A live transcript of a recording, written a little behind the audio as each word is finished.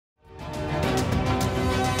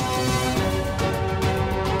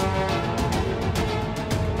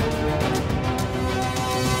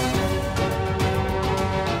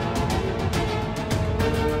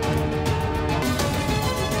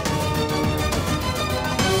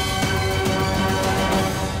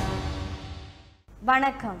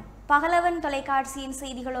வணக்கம். பகலவன் தொலைக்காட்சியின்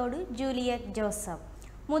செய்திகளோடு ஜூலியட் ஜோசப்.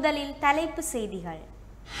 முதலில் தலைப்பு செய்திகள்.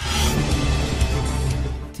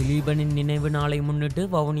 திலீபனின் நினைவு நாளை முன்னிட்டு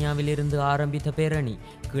வவுனியாவிலிருந்து ஆரம்பித்த பேரணி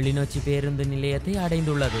கிளிநொச்சி பேருந்து நிலையத்தை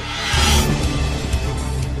அடைந்துள்ளது.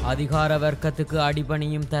 அதிகார வர்க்கத்துக்கு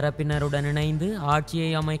அடிபணியும் தரப்பினருடன் இணைந்து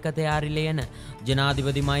ஆட்சியை அமைக்க தயாரில்லை என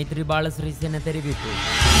ஜனாதிபதி மைத்ரிபால சிறிசேன தெரிவிப்பு.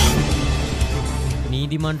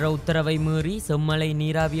 நீதிமன்ற உத்தரவை மீறி செம்மலை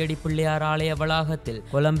நீராவியடி பிள்ளையார் ஆலய வளாகத்தில்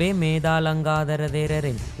கொலம்பே மேதாலங்காதர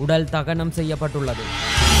தேரரின் உடல் தகனம் செய்யப்பட்டுள்ளது.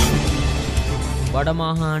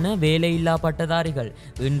 வடமாகாண வேலையில்லா பட்டதாரிகள்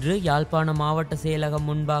இன்று யாழ்ப்பாண மாவட்ட செயலகம்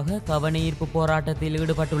முன்பாக கவனஈர்ப்பு போராட்டத்தில்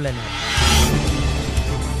ஈடுபட்டுள்ளனர்.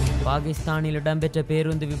 பாகிஸ்தானில் இடம்பெற்ற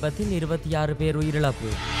பேருந்து விபத்தில் 26 பேர் உயிரிழப்பு.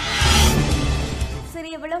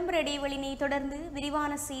 சிறிய விளம்பர இடைவெளியை தொடர்ந்து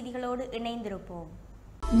விரிவான செய்திகளோடு இணைந்திருப்போம்.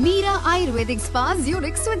 Meera ayurvedic spa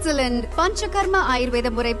Zurich Switzerland. Panchakarma ஆயுர்வேத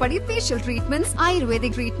முறைப்படி ஃபேஷியல் ட்ரீட்மெண்ட்ஸ்,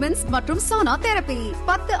 ஆயுர்வேதிக் ட்ரீட்மெண்ட்ஸ் மற்றும் சோனா தெரபி.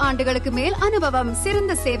 10 ஆண்டுகளுக்கு மேல் அனுபவம்,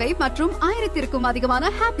 சிறந்த சேவை மற்றும் 1000க்கும்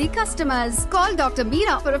அதிகமான happy customers. Call doctor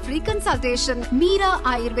Meera for a free consultation. Meera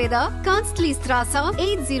Ayurveda, கான்ஸ்ட்லி ஸ்ட்ராசா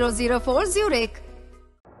 8004 Zurich.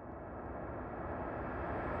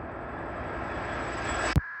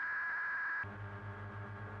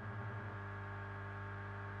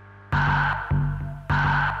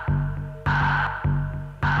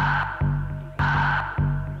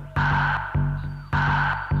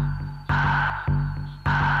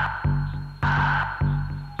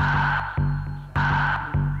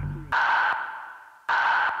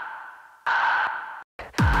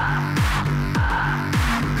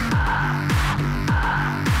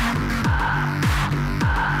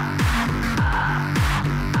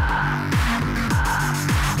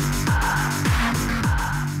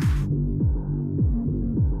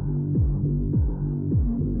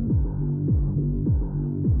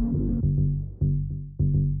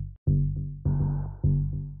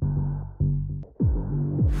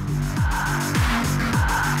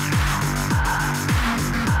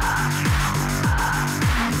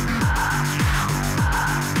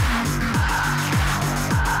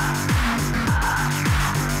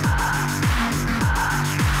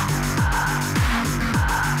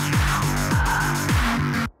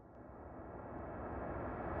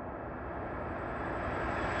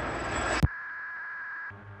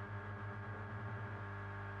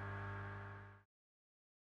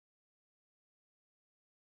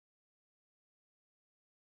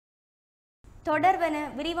 தொடர்வன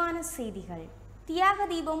விரிவான செய்திகள். தியாக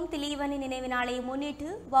தீபம் திலீபனின் நினைவு நாளை முன்னிட்டு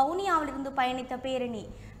வவுனியாவிலிருந்து பயணித்த பேரணி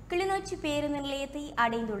கிளிநொச்சி பேருந்து நிலையத்தை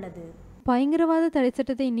அடைந்துள்ளது. பயங்கரவாத தடை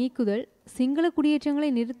சட்டத்தை நீக்குதல், சிங்கள குடியேற்றங்களை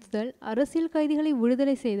நிறுத்துதல், அரசியல் கைதிகளை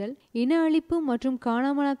விடுதலை செய்தல், இன அழிப்பு மற்றும்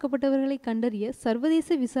காணாமலாக்கப்பட்டவர்களை கண்டறிய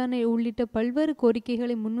சர்வதேச விசாரணை உள்ளிட்ட பல்வேறு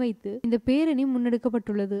கோரிக்கைகளை முன்வைத்து இந்த பேரணி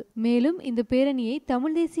முன்னெடுக்கப்பட்டுள்ளது. மேலும் இந்த பேரணியை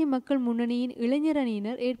தமிழ் தேசிய மக்கள் முன்னணியின் இளைஞர்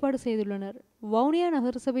அணியினர் ஏற்பாடு செய்துள்ளனர். வவுனியா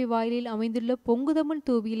நகரசபை வாயிலில் அமைந்துள்ள பொங்குதமிழ்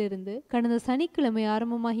தூவியிலிருந்து கடந்த சனிக்கிழமை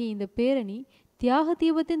ஆரம்பமாகிய இந்த பேரணி தியாக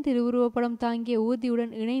தீபத்தின் திருவுருவப்படம் தாங்கிய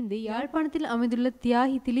ஊர்தியுடன் இணைந்து யாழ்ப்பாணத்தில் அமைந்துள்ள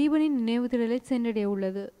தியாகி திலீபனின் நினைவு திடலை சென்றடைய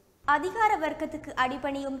உள்ளது. அதிகார வர்க்கத்துக்கு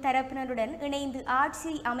அடிபணியும் தரப்பினருடன் இணைந்து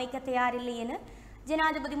ஆட்சியை அமைக்க தயாரில்லை என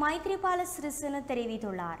ஜனாதிபதி மைத்ரிபால சிறிசேன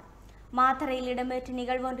தெரிவித்துள்ளார். மாத்தறையில் இடம்பெற்ற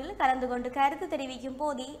நிகழ்வொன்றில் கலந்து கொண்டு கருத்து தெரிவிக்கும்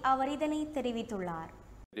போதே அவர் இதனை தெரிவித்துள்ளார்.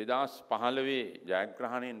 2015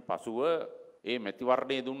 ජයග්‍රහණයෙන් පසුව ඒ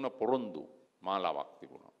මැතිවරණය දුන්න පොරොන්දු මාලාවක්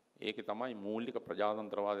තිබුණා. ඒකේ තමයි මූලික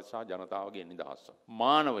ප්‍රජාතන්ත්‍රවාදය සහ ජනතාවගේ නිදහස.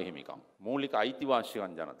 මානව හිමිකම්, මූලික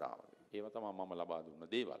අයිතිවාසිකම් ජනතාවගේ. ඒව තමයි මම ලබා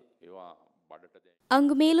දුන්න දේවල්. ඒවා බඩට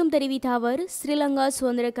அங்கு மேலும் தெரிவித்த அவர், ஸ்ரீலங்கா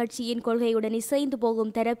சுதந்திர கட்சியின் கொள்கையுடன் இசைந்து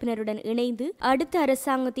போகும் தரப்பினருடன் இணைந்து அடுத்த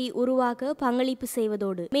அரசாங்கத்தை உருவாக்க பங்களிப்பு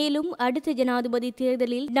செய்வதோடு மேலும் அடுத்த ஜனாதிபதி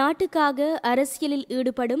தேர்தலில் நாட்டுக்காக அரசியலில்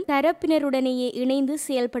ஈடுபடும் தரப்பினருடனேயே இணைந்து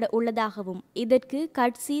செயல்பட உள்ளதாகவும், இதற்கு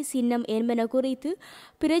கட்சி சின்னம் என்பன குறித்து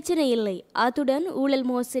பிரச்சனை இல்லை, அத்துடன் ஊழல்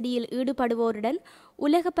மோசடியில் ஈடுபடுவோருடன்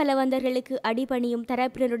உலக பலவந்தர்களுக்கு அடிபணியும்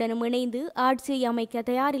தரப்பினருடனும் இணைந்து ஆட்சியை அமைக்க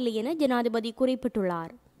தயாரில்லை என ஜனாதிபதி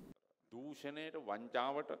குறிப்பிட்டுள்ளார். දූෂණයට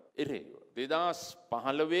වංචාවට එරෙහිව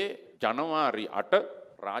 2015 ජනවාරි 8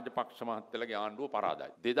 රාජපක්ෂ මහත්තයලගේ ආණ්ඩුව පරාදයි.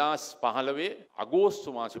 2015 අගෝස්තු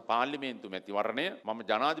මාසෙ පාර්ලිමේන්තු මැතිවරණය මම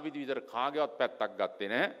ජනාධිපති විතර කාගේවත් පැත්තක්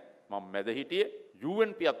ගත්තේ නැහැ. මම මැද හිටියේ.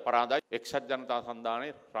 UNPත් පරාදයි. එක්සත් ජනතා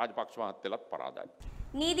සන්ධානයේ රාජපක්ෂ මහත්තයලත් පරාදයි.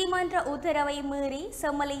 நீதிமன்ற உத்தரவை மீறி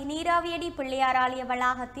செம்மலை நீராவியடி பிள்ளையார் ஆலய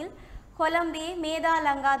வளாகத்தில் கொலம்பே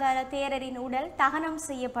மேதாலங்காதர தேரரின் உடல் தகனம்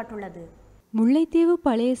செய்யப்பட்டுள்ளது. முல்லைத்தீவு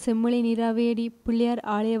பழைய செம்மலை நீராவியடி பிள்ளையார்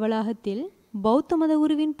ஆலய வளாகத்தில் பௌத்த மத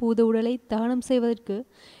குருவின் பூத உடலை தகனம் செய்வதற்கு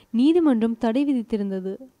நீதிமன்றம் தடை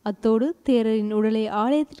விதித்திருந்தது. அத்தோடு தேரரின் உடலை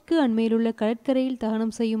ஆலயத்திற்கு அண்மையிலுள்ள கடற்கரையில்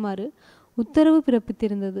தகனம் செய்யுமாறு உத்தரவு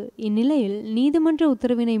பிறப்பித்திருந்தது. இந்நிலையில் நீதிமன்ற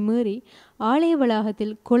உத்தரவினை மீறி ஆலய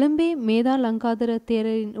வளாகத்தில் கொலம்பே மேதாலங்காதர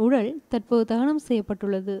தேரரின் உடல் தற்போது தகனம்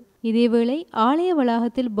செய்யப்பட்டுள்ளது. இதேவேளை ஆலய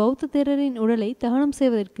வளாகத்தில் பௌத்த தேரரின் உடலை தகனம்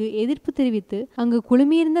செய்வதற்கு எதிர்ப்பு தெரிவித்து அங்கு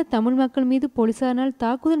குழுமியிருந்த தமிழ் மக்கள் மீது போலீசாரால்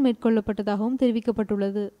தாக்குதல் மேற்கொள்ளப்பட்டதாகவும்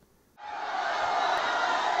தெரிவிக்கப்பட்டுள்ளது.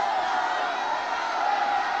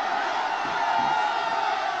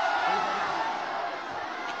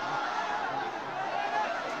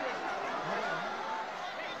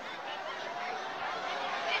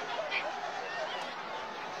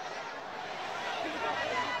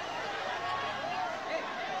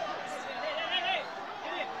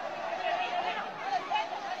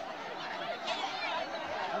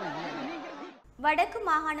 வடக்கு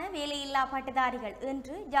மாகாண வேலையில்லா பட்டதாரிகள்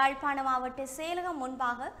இன்று யாழ்ப்பாண மாவட்ட செயலகம்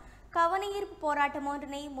முன்பாக கவனஈர்ப்பு போராட்டம்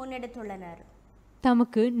ஒன்றினை முன்னெடுத்துள்ளனர்.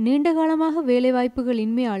 தமக்கு நீண்ட காலமாக வேலைவாய்ப்புகள்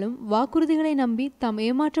இன்மையாலும் வாக்குறுதிகளை நம்பி தாம்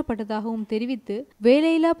ஏமாற்றப்பட்டதாகவும் தெரிவித்து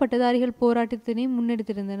வேலையில்லா பட்டதாரிகள் போராட்டத்தினை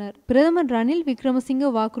முன்னெடுத்திருந்தனர். பிரதமர் ரணில்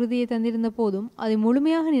விக்ரமசிங்க வாக்குறுதியை தந்திருந்த போதும் அதை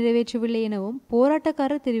முழுமையாக நிறைவேற்றவில்லை எனவும்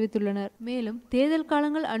போராட்டக்காரர் தெரிவித்துள்ளனர். மேலும் தேர்தல்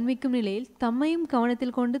காலங்கள் அண்மிக்கும் நிலையில் தம்மையும்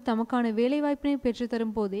கவனத்தில் கொண்டு தமக்கான வேலைவாய்ப்பினை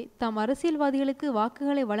பெற்றுத்தரும் போதே தாம் அரசியல்வாதிகளுக்கு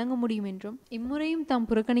வாக்குகளை வழங்க முடியும் என்றும் இம்முறையும் தாம்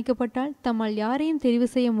புறக்கணிக்கப்பட்டால் தம்மால் யாரையும் தெரிவு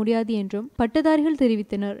செய்ய முடியாது என்றும் பட்டதாரிகள்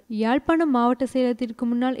தெரிவித்தனர். யாழ்ப்பாணம் மாவட்ட செயலகத்திற்கு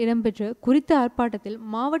முன்னால் இடம்பெற்ற குறித்த ஆர்ப்பாட்டத்தில்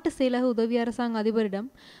மாவட்ட செயலக உதவி அரசாங்க அதிபரிடம்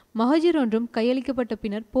மகஜர் ஒன்றும் கையளிக்கப்பட்ட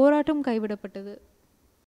பின்னர் போராட்டம் கைவிடப்பட்டது.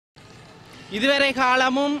 இதுவரை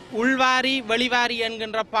காலமும் உள்வாரி வெளிவாரி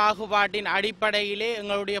என்கின்ற பாகுபாட்டின் அடிப்படையிலே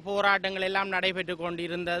எங்களுடைய போராட்டங்கள் எல்லாம் நடைபெற்று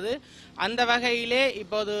கொண்டிருந்தது. அந்த வகையிலே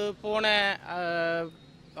இப்போது போன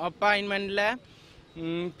அப்பாயின்மெண்ட்ல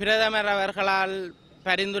பிரதமர் அவர்களால்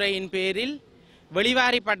பரிந்துரையின் பேரில்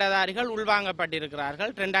வெளிவாரி பட்டதாரிகள்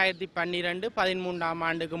உள்வாங்கப்பட்டிருக்கிறார்கள். 2012-13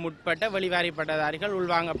 ஆண்டுக்கு முற்பட்ட வெளிவாரி பட்டதாரிகள்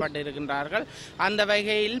உள்வாங்கப்பட்டிருக்கின்றார்கள். அந்த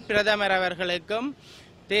வகையில் பிரதமர் அவர்களுக்கும்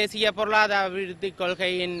தேசிய பொருளாதார அபிவிருத்தி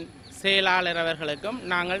கொள்கையின் செயலாளர் அவர்களுக்கும்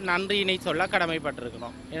நாங்கள் நன்றியினை சொல்ல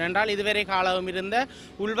கடமைப்பட்டிருக்கிறோம். ஏனென்றால் இதுவரை காலமும் இருந்த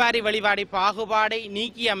உள்வாரி வெளிவாரி பாகுபாடை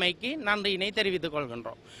நீக்கியமைக்கு நன்றியினை தெரிவித்துக்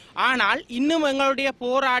கொள்கின்றோம். ஆனால் இன்னும் எங்களுடைய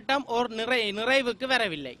போராட்டம் ஒரு நிறைவுக்கு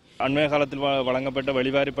வரவில்லை. அண்மைய காலத்தில் வழங்கப்பட்ட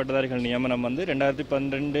வெளிவாரி பட்டதாரிகள் நியமனம்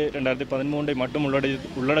 2012-2013 மட்டும்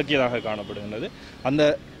உள்ளடக்கியதாக காணப்படுகின்றது.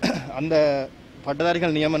 அந்த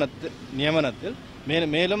பட்டதாரிகள் நியமனத்தில்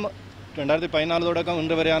மேலும் 2014 தொடக்கம்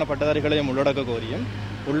இன்று வரையான பட்டதாரிகளையும் உள்ளடக்க கோரியும்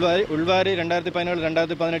உள்வாரி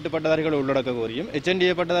 2017-2018 பட்டதாரிகளை உள்ளடக்க கோரியும்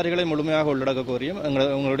HNDA பட்டதாரிகளை முழுமையாக உள்ளடக்க கோரியும்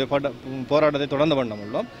உங்களுடைய போராட்டத்தை தொடர்ந்து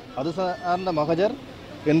பண்ணமுள்ளோம். அது சார்ந்த மகஜர்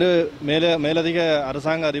என்று மேலதிக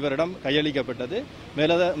அரசாங்க அதிபரிடம் கையளிக்கப்பட்டது.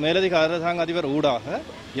 மேலதிக அரசாங்க அதிபர் ஊடாக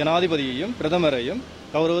ஜனாதிபதியையும் பிரதமரையும்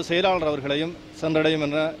கௌரவ செயலாளர் அவர்களையும் சென்றடையும்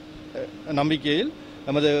என்ற நம்பிக்கையில்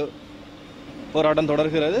நமது போராட்டம்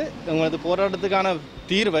தொடர்கிறது. எங்களது போராட்டத்துக்கான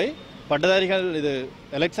தீர்வை பட்டதாரிகள் இது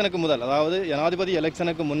எலெக்ஷனுக்கு முதல், அதாவது ஜனாதிபதி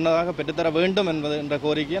எலெக்ஷனுக்கு முன்னதாக பெற்றுத்தர வேண்டும் என்ற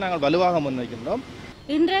கோரிக்கையை நாங்கள் வலுவாக முன்வைக்கின்றோம்.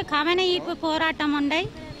 இன்று கவன ஈர்ப்பு போராட்டம்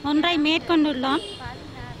ஒன்றை மேற்கொண்டுள்ளோம்.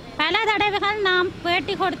 பல தடவைகள் நாம்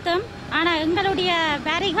பேட்டி கொடுத்தோம். ஆனால் எங்களுடைய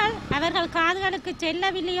வரிகள் அவர்கள் காதுகளுக்கு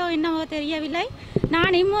செல்லவில்லையோ என்னவோ தெரியவில்லை.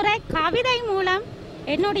 நான் இம்முறை கவிதை மூலம்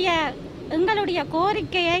எங்களுடைய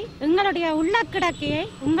கோரிக்கையை, எங்களுடைய உள்ளக்கிடக்கையை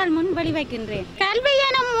உங்கள் முன் வெளிவைக்கின்றேன். கல்வி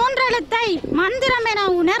எனும் 3 எழுத்தை மந்திரம் என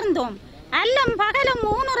உணர்ந்தோம். அல்லும் பகலும்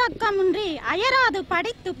ஊனுறக்கமின்றி அயராது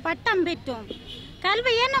படித்து பட்டம் பெற்றோம்.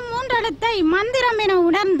 கல்வி எனும் 3 எழுத்தை மந்திரம் என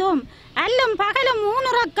உணர்ந்தோம். அல்லும் பகலும்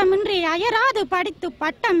ஊனுறக்கமின்றி அயராது படித்து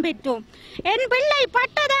பட்டம் பெற்றோம். என் பிள்ளை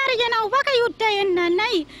பட்டதாரி என உவகையுற்ற என்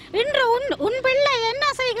அன்னை இன்று உன் பிள்ளை என்ன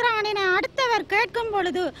செய்கிறான் என அடுத்தவர் கேட்கும்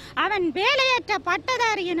பொழுது அவன் வேலையற்ற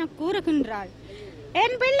பட்டதாரி என கூறுகின்றாள்.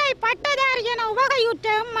 என் பிள்ளை பட்டதாரி என உவகையுற்ற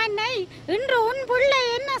அன்னை இன்று உன் பிள்ளை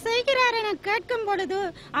என்ன செய்கிறார் என கேட்கும் பொழுது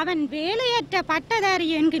அவன் வேலையற்ற பட்டதாரி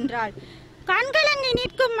என்கின்றாள். கண்கலங்கி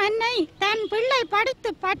நிற்கும் அன்னை தன் பிள்ளை படித்து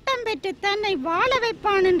பட்டம் பெற்று தன்னை வாழ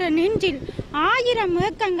வைப்பான் என்ற நெஞ்சில் 1000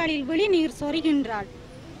 ஏக்கங்களில் விழிநீர் சொரிகின்றாள்.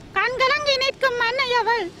 கண்கலங்கி நிற்கும் அன்னை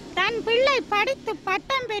அவள் தன் பிள்ளை படித்து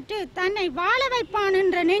பட்டம் பெற்று தன்னை வாழ வைப்பான்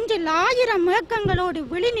என்ற நெஞ்சில் 1000 ஏக்கங்களோடு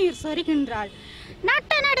விழிநீர் சொரிகின்றாள்.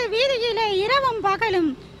 நட்ட நடு வீதியிலே இரவும் பகலும்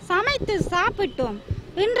சமைத்து சாப்பிட்டோம்.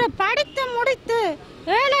 இன்று படித்து முடித்து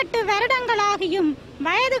 7-8 வருடங்களாகியும்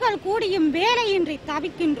வயதுகள் கூடியும் வேலையின்றி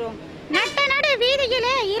தவிக்கின்றோம். நட்ட நடு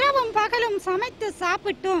வீதியிலே இரவும் பகலும் சமைத்து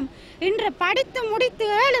சாப்பிட்டோம். இன்று படித்து முடித்து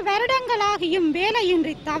 7 வருடங்களாகியும்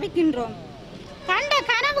வேலையின்றி தவிக்கின்றோம். கண்ட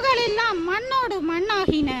கனவுகள் எல்லாம் மண்ணோடு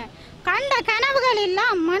மண்ணாகின. கண்ட கனவுகள்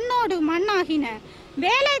எல்லாம் மண்ணோடு மண்ணாகின.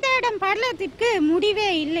 வேலை தேடும் படலத்திற்கு முடிவே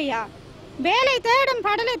இல்லையா? வேலை தேடும்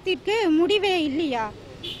படலத்திற்கு முடிவே இல்லையா?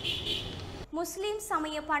 முஸ்லிம்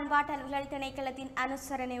சமய பண்பாட்டல்கள் திணைக்களத்தின்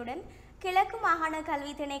அனுசரணையுடன் கிழக்கு மாகாண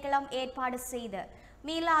கல்வி திணைக்களம் ஏற்பாடு செய்த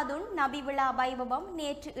மீலாதுன் நபி விழா வைபவம்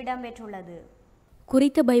நேற்று இடம்பெற்றுள்ளது.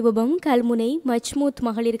 குறித்த வைபவம் கல்முனை மஜ்மூத்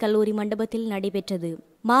மகளிர் கல்லூரி மண்டபத்தில் நடைபெற்றது.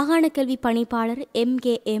 மாகாண கல்வி பணிப்பாளர்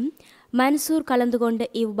MKM மன்சூர் கலந்து கொண்ட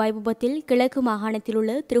இவ்வைபவத்தில் கிழக்கு மாகாணத்தில்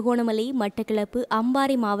உள்ள திருகோணமலை, மட்டக்களப்பு,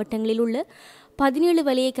 அம்பாறை மாவட்டங்களில் உள்ள 17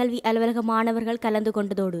 வலய கல்வி அலுவலக மாணவர்கள் கலந்து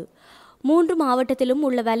கொண்டதோடு 3 மாவட்டத்திலும்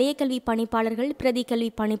உள்ள வலய கல்வி பணிப்பாளர்கள், பிரதி கல்வி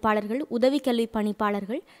பணிப்பாளர்கள், உதவி கல்வி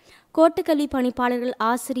பணிப்பாளர்கள், கோட்ட கல்வி பணிப்பாளர்கள்,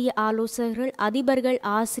 ஆசிரிய ஆலோசகர்கள், அதிபர்கள்,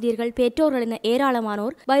 ஆசிரியர்கள், பெற்றோர்கள் என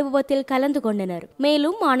ஏராளமானோர் வைபவத்தில் கலந்து கொண்டனர்.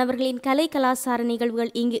 மேலும் மாணவர்களின் கலை கலாசார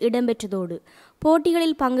நிகழ்வுகள் இங்கு இடம்பெற்றதோடு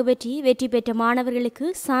போட்டிகளில் பங்கு பெற்றி வெற்றி பெற்ற மாணவர்களுக்கு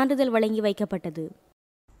சான்றிதழ் வழங்கி வைக்கப்பட்டது.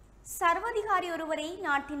 சர்வாதிகாரி ஒருவரை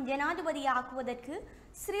நாட்டின் ஜனாதிபதியாக்குவதற்கு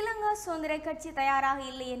ஸ்ரீலங்கா சுதந்திர கட்சி தயாராக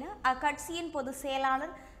இல்லை என அக்கட்சியின் பொதுச்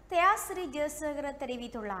செயலாளர் தயாசிரி ஜெயசேகர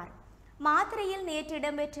தெரிவித்துள்ளார். மாத்திரையில் நேற்று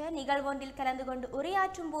இடம்பெற்ற நிகழ்வொன்றில் கலந்து கொண்டு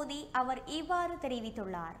உரையாற்றும் போதே அவர் இவ்வாறு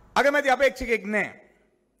தெரிவித்துள்ளார். අගමැති අපේක්ෂකෙක් නෑ.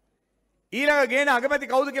 ඊළඟ ගේන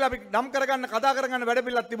අගමැති කවුද කියලා අපි නම් කරගන්න කතා කරගන්න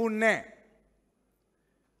වැඩපිළිවෙලක් තිබුණේ නෑ.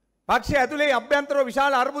 පක්ෂය ඇතුලේ අභ්‍යන්තරව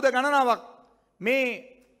විශාල අර්බුද ගණනාවක් මේ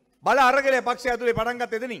බල අරගලේ පක්ෂය ඇතුලේ පටන්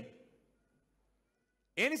ගත්ත එතනින්.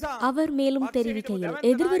 அவர் மேலும் தெரிவிக்கையில்,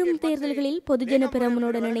 எதிர்வரும் தேர்தல்களில் பொதுஜன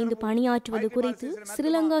பெரமுனுடன் இணைந்து பணியாற்றுவது குறித்து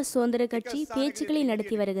ஸ்ரீலங்கா சுதந்திர கட்சி பேச்சுக்களை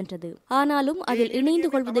நடத்தி வருகின்றது. ஆனாலும் அதில் இணைந்து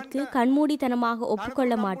கொள்வதற்கு கண்மூடித்தனமாக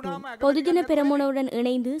ஒப்புக்கொள்ள மாட்டோம். பொதுஜன பெரமுனுடன்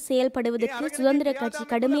இணைந்து செயல்படுவதற்கு சுதந்திர கட்சி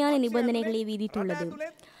கடுமையான நிபந்தனைகளை விதித்துள்ளது.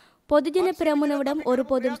 பொதுஜன பெரமுனவிடம்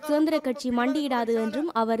ஒருபோதும் சுதந்திர கட்சி மண்டியிடாது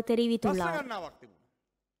என்றும் அவர் தெரிவித்துள்ளார்.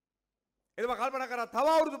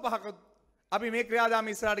 අපි මේ ක්‍රියාදාම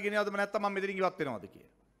ඉස්සරහට ගෙනියවද නැත්නම් මම මෙතනින් ඉවත් වෙනවද කියලා.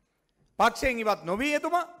 පක්ෂයෙන් ඉවත් නොවී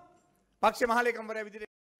එතුමා පක්ෂ මහලේකම්වරයා විදිහට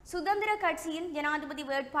சுதந்திர கட்சியின் ஜனாதிபதி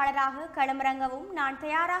வேட்பாளராக களமிறங்கவும் நான்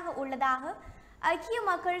தயாராக உள்ளதாக ஐக்கிய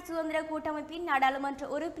மக்கள் சுதந்திர கூட்டமைப்பின் நாடாளுமன்ற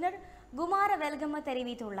உறுப்பினர் குமார வெல்கம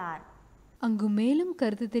தெரிவித்துள்ளார். அங்கு மேலும்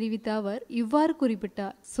கருத்து தெரிவித்த அவர் இவ்வாறு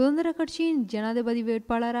குறிப்பிட்டார். சுதந்திர கட்சியின் ஜனாதிபதி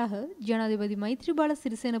வேட்பாளராக ஜனாதிபதி மைத்ரிபால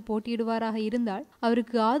சிறிசேன போட்டியிடுவாராக இருந்தால்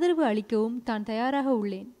அவருக்கு ஆதரவு அளிக்கவும் தான் தயாராக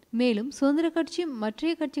உள்ளேன். மேலும் சுதந்திர கட்சி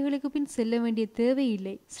மற்றைய கட்சிகளுக்கு பின் செல்ல வேண்டிய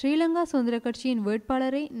தேவையில்லை. ஸ்ரீலங்கா சுதந்திர கட்சியின்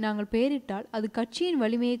வேட்பாளரை நாங்கள் பெயரிட்டால் அது கட்சியின்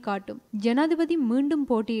வலிமையை காட்டும். ஜனாதிபதி மீண்டும்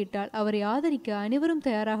போட்டியிட்டால் அவரை ஆதரிக்க அனைவரும்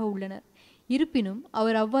தயாராக உள்ளனர். இருப்பினும்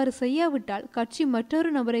அவர் அவ்வாறு செய்யாவிட்டால் கட்சி மற்றொரு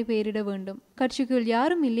நபரை பெயரிட வேண்டும். கட்சிக்குள்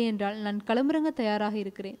யாரும் இல்லை என்றால் நான் களமிறங்க தயாராக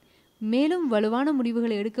இருக்கிறேன். மேலும் வலுவான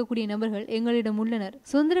முடிவுகளை எடுக்கக்கூடிய நபர்கள் எங்களிடம் உள்ளனர்.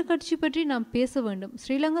 சுதந்திர கட்சி பற்றி நாம் பேச வேண்டும்.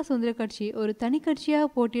 ஸ்ரீலங்கா சுதந்திர கட்சி ஒரு தனி கட்சியாக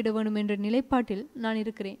போட்டியிட வேண்டும் என்ற நிலைப்பாட்டில் நான்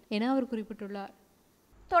இருக்கிறேன் என அவர் குறிப்பிட்டுள்ளார்.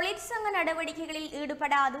 தொழிற்சங்க நடவடிக்கைகளில்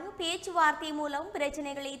ஈடுபடாது பேச்சுவார்த்தை மூலம்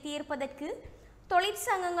பிரச்சனைகளை தீர்ப்பதற்கு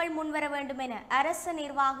தொழிற்சங்கங்கள் முன்வர வேண்டும் என அரச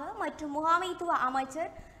நிர்வாக மற்றும் முகாமைத்துவ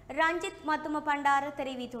அமைச்சர் ரஞ்சித் மத்தும பண்டார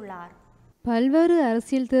தெரிவித்துள்ளார். பல்வேறு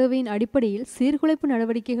அரசியல் தேவையின் அடிப்படையில் சீர்குலைப்பு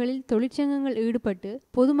நடவடிக்கைகளில் தொழிற்சங்கங்கள் ஈடுபட்டு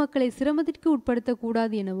பொதுமக்களை சிரமத்திற்கு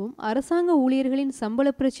உட்படுத்தக்கூடாது எனவும் அரசாங்க ஊழியர்களின் சம்பள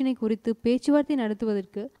பிரச்சினை குறித்து பேச்சுவார்த்தை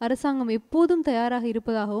நடத்துவதற்கு அரசாங்கம் எப்போதும் தயாராக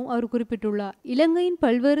இருப்பதாகவும் அவர் குறிப்பிட்டுள்ளார். இலங்கையின்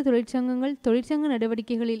பல்வேறு தொழிற்சங்கங்கள் தொழிற்சங்க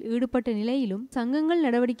நடவடிக்கைகளில் ஈடுபட்ட நிலையிலும் சங்கங்கள்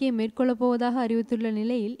நடவடிக்கையை மேற்கொள்ளப் போவதாக அறிவித்துள்ள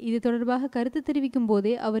நிலையில் இது தொடர்பாக கருத்து தெரிவிக்கும்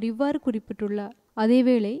போதே அவர் இவ்வாறு குறிப்பிட்டுள்ளார்.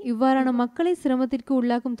 அதேவேளை இவ்வாறான மக்களை சிரமத்திற்கு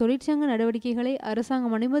உள்ளாக்கும் தொழிற்சங்க நடவடிக்கைகளை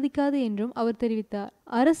அரசாங்கம் அனுமதிக்காது என்றும் அவர் தெரிவித்தார்.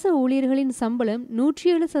 அரசு ஊழியர்களின் சம்பளம்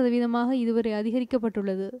 107% இதுவரை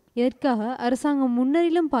அதிகரிக்கப்பட்டுள்ளது. இதற்காக அரசாங்கம்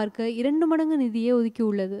முன்னரிலும் பார்க்க 2 மடங்கு நிதியை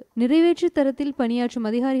ஒதுக்கியுள்ளது. நிறைவேற்று தரத்தில் பணியாற்றும்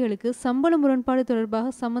அதிகாரிகளுக்கு சம்பள முரண்பாடு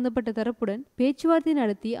தொடர்பாக சம்பந்தப்பட்ட தரப்புடன் பேச்சுவார்த்தை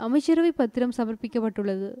நடத்தி அமைச்சரவை பத்திரம்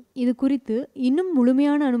சமர்ப்பிக்கப்பட்டுள்ளது. இது குறித்து இன்னும்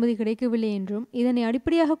முழுமையான அனுமதி கிடைக்கவில்லை என்றும் இதனை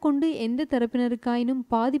அடிப்படையாக கொண்டு எந்த தரப்பினருக்காயினும்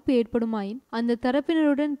பாதிப்பு ஏற்படுமாயின் அந்த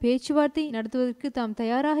தரப்பினருடன் பேச்சுவார்த்தை நடத்துவதற்கு தாம்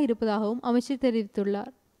தயாராக இருப்பதாகவும் அமைச்சர் தெரிவித்துள்ளார்.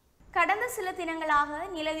 கடந்த சில தினங்களாக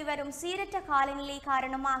நிலவி வரும் சீரற்ற காலநிலை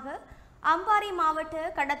காரணமாக அம்பாறை மாவட்ட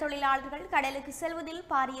கடற்தொழிலாளர்கள் கடலுக்கு செல்வதில்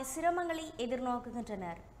பாரிய சிரமங்களை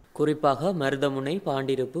எதிர்நோக்குகின்றனர். குறிப்பாக மருதமுனை,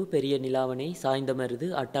 பாண்டிருப்பு, பெரிய நிலாவணை, சாய்ந்தமருது,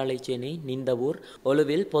 அட்டாளைச்சேனை, நிந்தவூர்,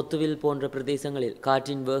 ஒலுவில், பொத்துவில் போன்ற பிரதேசங்களில்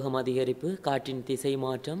காற்றின் வேகம் அதிகரிப்பு, காற்றின் திசை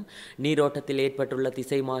மாற்றம், நீரோட்டத்தில் ஏற்பட்டுள்ள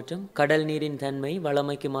திசை மாற்றம், கடல் நீரின் தன்மை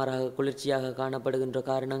வளமைக்கு மாறாக குளிர்ச்சியாக காணப்படுகின்ற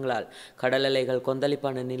காரணங்களால் கடல் அலைகள்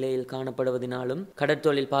கொந்தளிப்பான நிலையில் காணப்படுவதனாலும்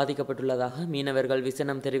கடற்தொழில் பாதிக்கப்பட்டுள்ளதாக மீனவர்கள்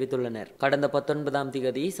விசனம் தெரிவித்துள்ளனர். கடந்த 19ஆம்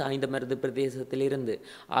திகதி சாய்ந்தமருது பிரதேசத்திலிருந்து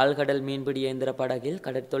ஆழ்கடல் மீன்பிடி இயந்திர படகில்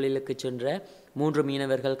கடற்தொழிலுக்கு சென்ற 3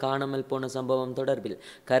 மீனவர்கள் காணாமல் போன சம்பவம் தொடர்பில்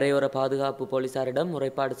கரையோர பாதுகாப்பு போலீசாரிடம்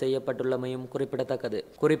முறைப்பாடு செய்யப்பட்டுள்ளமையும் குறிப்பிடத்தக்கது.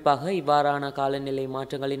 குறிப்பாக இவ்வாறான காலநிலை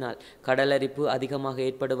மாற்றங்களினால் கடலரிப்பு அதிகமாக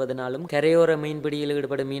ஏற்படுவதனாலும் கரையோர மீன்பிடியில்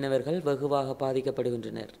ஈடுபடும் மீனவர்கள் வெகுவாக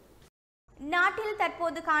பாதிக்கப்படுகின்றனர். நாட்டில்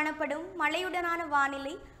தற்போது காணப்படும் மழையுடனான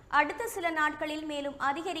வானிலை அடுத்த சில நாட்களில் மேலும்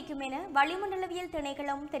அதிகரிக்கும் என வளிமண்டலவியல்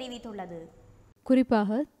திணைக்களம் தெரிவித்துள்ளது.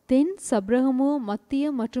 குறிப்பாக தென் சப்ரகமுவ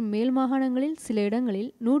மத்திய மற்றும் மேல் மாகாணங்களில் சில இடங்களில்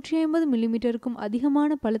 150 மில்லிமீட்டருக்கும்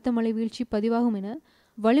அதிகமான பலத்த மழை வீழ்ச்சி பதிவாகும் என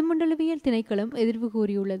வளிமண்டலவியல் திணைக்களம் எதிர்வு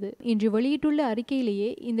கூறியுள்ளது. இன்று வெளியிட்டுள்ள அறிக்கையிலேயே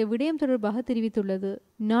இந்த விடயம் தொடர்பாக தெரிவித்துள்ளது.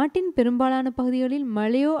 நாட்டின் பெரும்பாலான பகுதிகளில்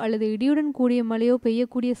மழையோ அல்லது இடியுடன் கூடிய மழையோ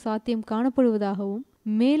பெய்யக்கூடிய சாத்தியம் காணப்படுவதாகவும்,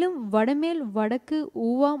 மேலும் வடமேல், வடக்கு,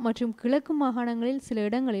 ஊவா மற்றும் கிழக்கு மாகாணங்களில் சில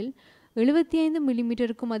இடங்களில் 75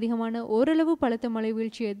 மில்லிமீட்டருக்கும் அதிகமான ஓரளவு பலத்த மழை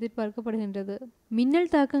வீழ்ச்சி எதிர்பார்க்கப்படுகின்றது. மின்னல்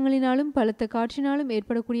தாக்கங்களினாலும் பலத்த காற்றினாலும்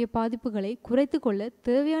ஏற்படக்கூடிய பாதிப்புகளை குறைத்துக் கொள்ள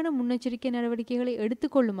தேவையான முன்னெச்சரிக்கை நடவடிக்கைகளை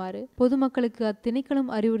எடுத்துக்கொள்ளுமாறு பொதுமக்களுக்கு அத்திணைக்களம்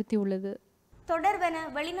அறிவுறுத்தியுள்ளது. தொடர்வன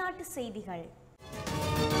வெளிநாட்டு செய்திகள்.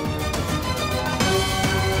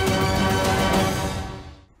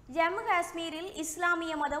 ஜம்மு காஷ்மீரில்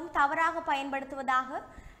இஸ்லாமிய மதம் தவறாக பயன்படுத்துவதாக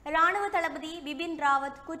இராணுவ தளபதி பிபின்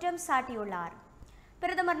ராவத் குற்றம் சாட்டியுள்ளார்.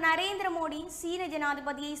 பிரதமர் நரேந்திர மோடி சீன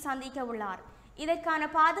ஜனாதிபதியை சந்திக்க உள்ளார். இதற்கான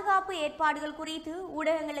பாதுகாப்பு ஏற்பாடுகள் குறித்து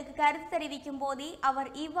ஊடகங்களுக்கு கருத்து தெரிவிக்கும் போதே அவர்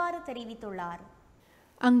இவ்வாறு தெரிவித்துள்ளார்.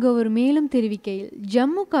 அங்கு அவர் மேலும் தெரிவிக்கையில்,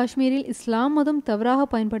 ஜம்மு காஷ்மீரில் இஸ்லாம் மதம் தவறாக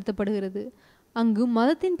பயன்படுத்தப்படுகிறது. அங்கு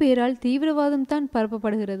மதத்தின் பெயரால் தீவிரவாதம் தான்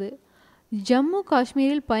பரப்பப்படுகிறது. ஜம்மு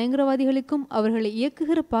காஷ்மீரில் பயங்கரவாதிகளுக்கும் அவர்களை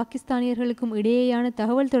இயக்குகிற பாகிஸ்தானியர்களுக்கும் இடையேயான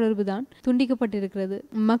தகவல் தொடர்பு தான் துண்டிக்கப்பட்டிருக்கிறது.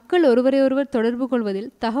 மக்கள் ஒருவரை ஒருவர் தொடர்பு கொள்வதில்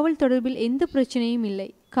தகவல் தொடர்பில் எந்த பிரச்சனையும் இல்லை.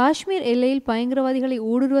 காஷ்மீர் எல்லையில் பயங்கரவாதிகளை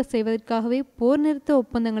ஊடுருவ செய்வதற்காகவே போர் நிறுத்த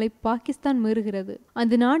ஒப்பந்தங்களை பாகிஸ்தான் மீறுகிறது.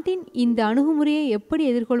 அந்த நாட்டின் இந்த அணுகுமுறையை எப்படி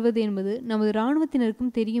எதிர்கொள்வது என்பது நமது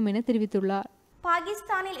இராணுவத்தினருக்கும் தெரியும் என தெரிவித்துள்ளார்.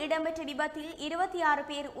 பாகிஸ்தானில் இடம்பெற்ற விபத்தில் 26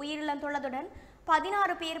 பேர் உயிரிழந்துள்ளதுடன்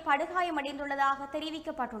 16 பேர் படுகாயமடைந்துள்ளதாக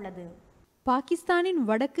தெரிவிக்கப்பட்டுள்ளது. பாகிஸ்தானின்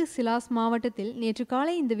வடக்கு சிலாஸ் மாவட்டத்தில் நேற்று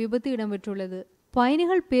காலை இந்த விபத்து இடம்பெற்றுள்ளது.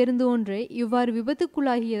 பயணிகள் பேருந்து ஒன்றே இவ்வாறு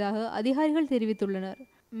விபத்துக்குள்ளாகியதாக அதிகாரிகள் தெரிவித்துள்ளனர்.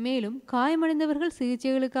 மேலும் காயமடைந்தவர்கள்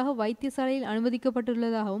சிகிச்சைகளுக்காக வைத்தியசாலையில்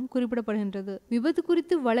அனுமதிக்கப்பட்டுள்ளதாகவும் குறிப்பிடப்படுகின்றது. விபத்து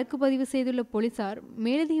குறித்து வழக்கு பதிவு செய்துள்ள போலீசார்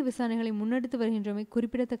மேலதிக விசாரணைகளை முன்னெடுத்து வருகின்றமை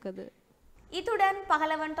குறிப்பிடத்தக்கது. இத்துடன்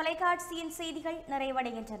பகலவன் தொலைக்காட்சியின் செய்திகள்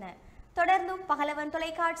நிறைவடைகின்றன. தொடர்ந்தும் பகலவன்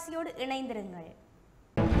தொலைக்காட்சியோடு இணைந்திருங்கள்.